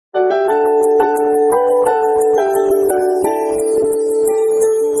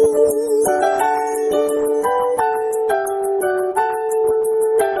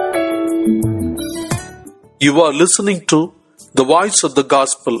You are listening to The Voice of the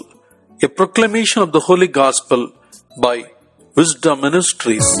Gospel, a proclamation of the Holy Gospel by Wisdom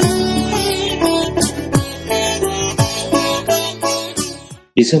Ministries.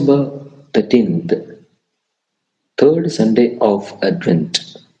 December 13th, third Sunday of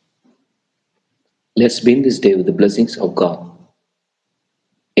Advent. Let's begin this day with the blessings of God.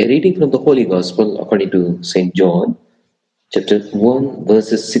 A reading from the Holy Gospel according to St. John, chapter 1,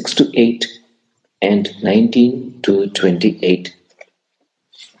 verses 6 to 8 and 19 to 28.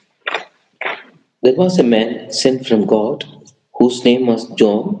 There was a man sent from God whose name was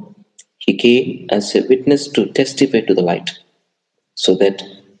John. He came as a witness to testify to the light, so that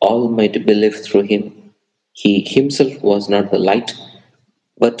all might believe through him. He himself was not the light,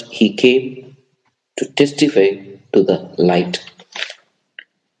 but he came to testify to the light.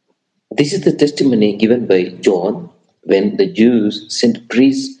 This is the testimony given by John when the Jews sent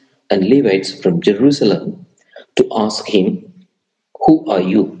priests and Levites from Jerusalem to ask him, "Who are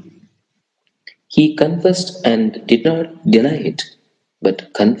you?" He confessed and did not deny it,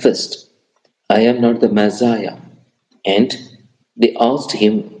 but confessed, "I am not the Messiah." And they asked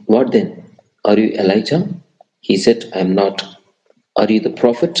him, "What then? Are you Elijah?" He said, "I am not." "Are you the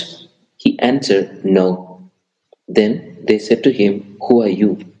prophet?" He answered, "No." Then they said to him, "Who are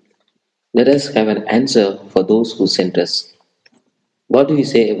you? Let us have an answer for those who sent us. What do you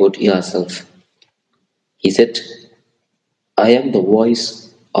say about yourself?" He said, "I am the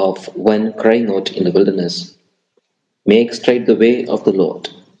voice of one crying out in the wilderness, 'Make straight the way of the Lord,'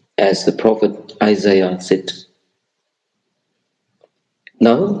 as the prophet Isaiah said."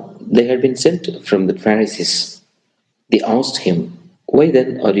 Now they had been sent from the Pharisees. They asked him, "Why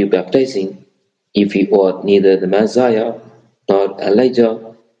then are you baptizing, if you are neither the Messiah, nor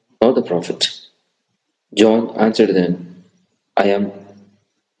Elijah, nor the prophet?" John answered them, "I am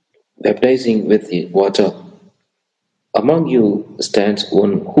baptizing with water. Among you stands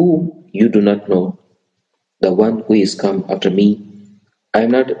one whom you do not know, the one who is come after me. I am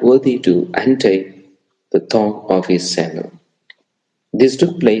not worthy to untie the thong of his sandal." This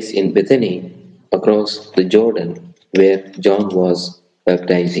took place in Bethany, across the Jordan, where John was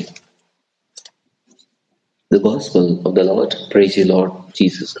baptizing. The Gospel of the Lord. Praise you, Lord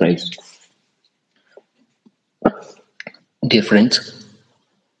Jesus Christ. Dear friends,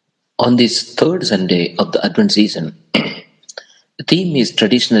 on this third Sunday of the Advent season, the theme is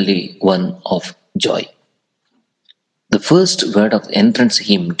traditionally one of joy. The first word of the entrance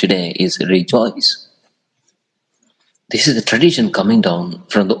hymn today is "Rejoice." This is a tradition coming down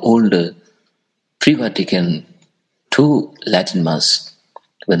from the old pre-Vatican II Latin Mass,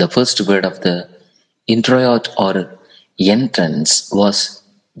 where the first word of the introit or entrance was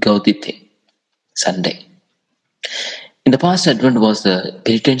Gaudete, Sunday. In the past, Advent was the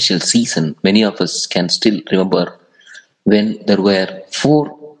penitential season. Many of us can still remember when there were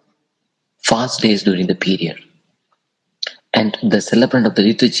 4 fast days during the period, and the celebrant of the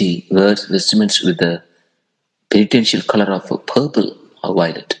liturgy wears vestments with the penitential color of purple or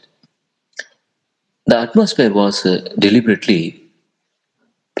violet. The atmosphere was deliberately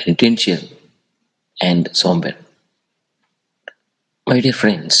penitential and somber. My dear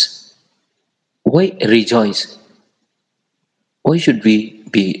friends, why rejoice? Why should we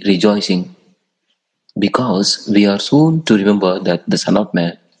be rejoicing? Because we are soon to remember that the Son of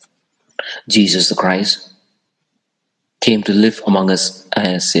Man, Jesus Christ, came to live among us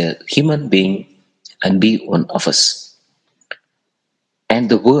as a human being and be one of us. And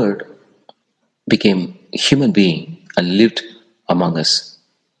the Word became a human being and lived among us.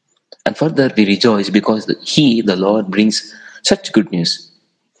 And further, we rejoice because He, the Lord, brings such good news.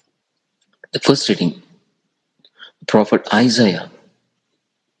 The first reading, Prophet Isaiah,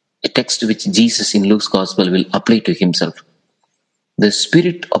 a text which Jesus in Luke's Gospel will apply to himself. "The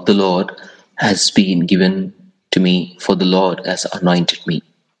Spirit of the Lord has been given to me, for the Lord has anointed me."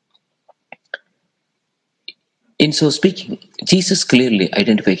 In so speaking, Jesus clearly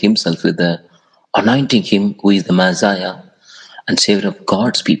identified himself with the anointing him who is the Messiah and Savior of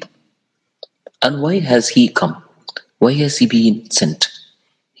God's people. And why has he come? Why has he been sent?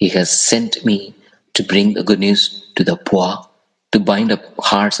 He has sent me to bring the good news to the poor, to bind up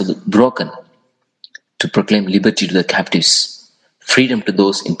hearts of the broken, to proclaim liberty to the captives, freedom to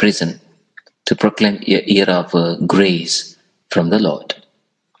those in prison, to proclaim a year of grace from the Lord.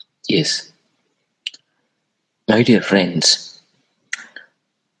 Yes, my dear friends,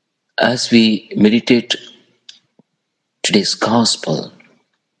 as we meditate today's Gospel,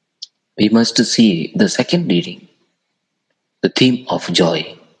 we must see the second reading, the theme of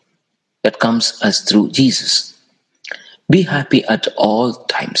joy that comes as through Jesus. Be happy at all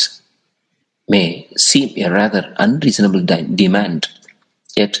times. may seem a rather unreasonable demand.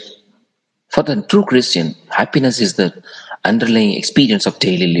 Yet, for the true Christian, happiness is the underlying experience of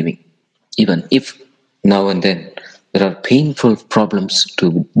daily living, even if now and then there are painful problems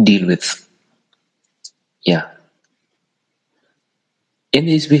to deal with. Yeah. In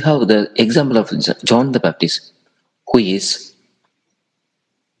this, we have the example of John the Baptist, who is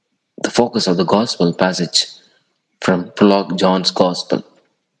the focus of the Gospel passage from prologue John's Gospel.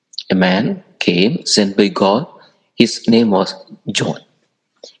 A man came sent by God. His name was John.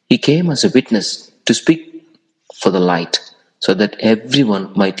 He came as a witness to speak for the light, so that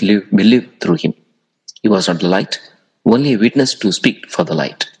everyone might believe through him. He was not the light, only a witness to speak for the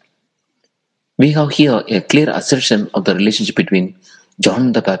light. We have here a clear assertion of the relationship between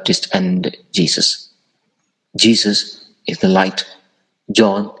John the Baptist and Jesus. Jesus is the light.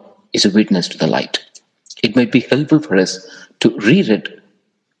 John is a witness to the light. It might be helpful for us to reread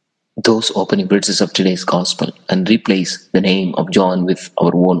those opening verses of today's Gospel and replace the name of John with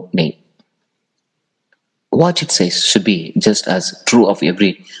our own name. What it says should be just as true of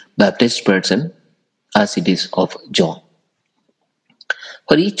every baptized person as it is of John.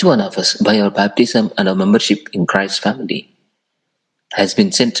 For each one of us, by our baptism and our membership in Christ's family, has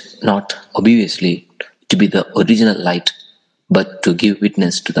been sent not obviously to be the original light, but to give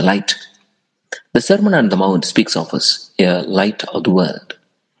witness to the light. The Sermon on the Mount speaks of us, a light of the world.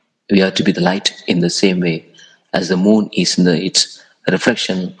 We are to be the light in the same way as the moon is in its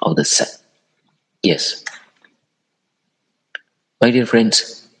reflection of the sun. Yes. My dear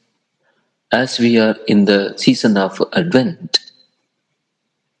friends, as we are in the season of Advent,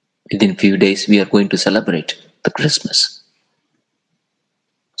 within few days we are going to celebrate the Christmas.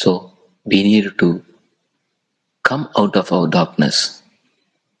 So we need to come out of our darkness.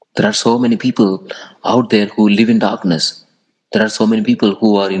 There are so many people out there who live in darkness. There are so many people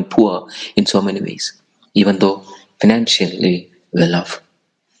who are poor in so many ways, even though financially well off.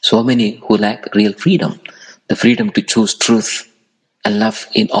 So many who lack real freedom, the freedom to choose truth and love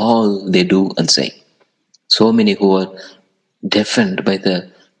in all they do and say. So many who are deafened by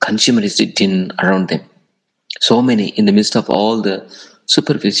the consumeristic din around them. So many in the midst of all the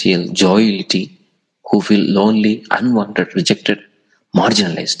superficial joyalty who feel lonely, unwanted, rejected,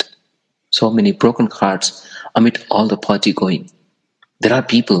 marginalized. So many broken hearts amid all the party going. There are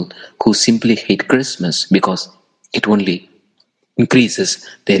people who simply hate Christmas because it only increases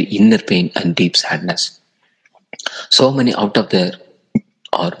their inner pain and deep sadness. So many out of there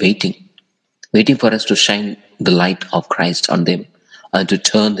are waiting for us to shine the light of Christ on them and to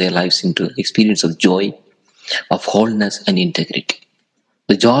turn their lives into an experience of joy, of wholeness and integrity.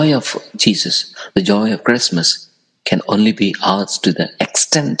 The joy of Jesus, the joy of Christmas can only be ours to the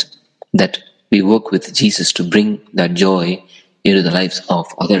extent that we work with Jesus to bring that joy into the lives of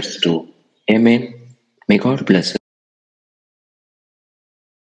others too. Amen. May God bless us.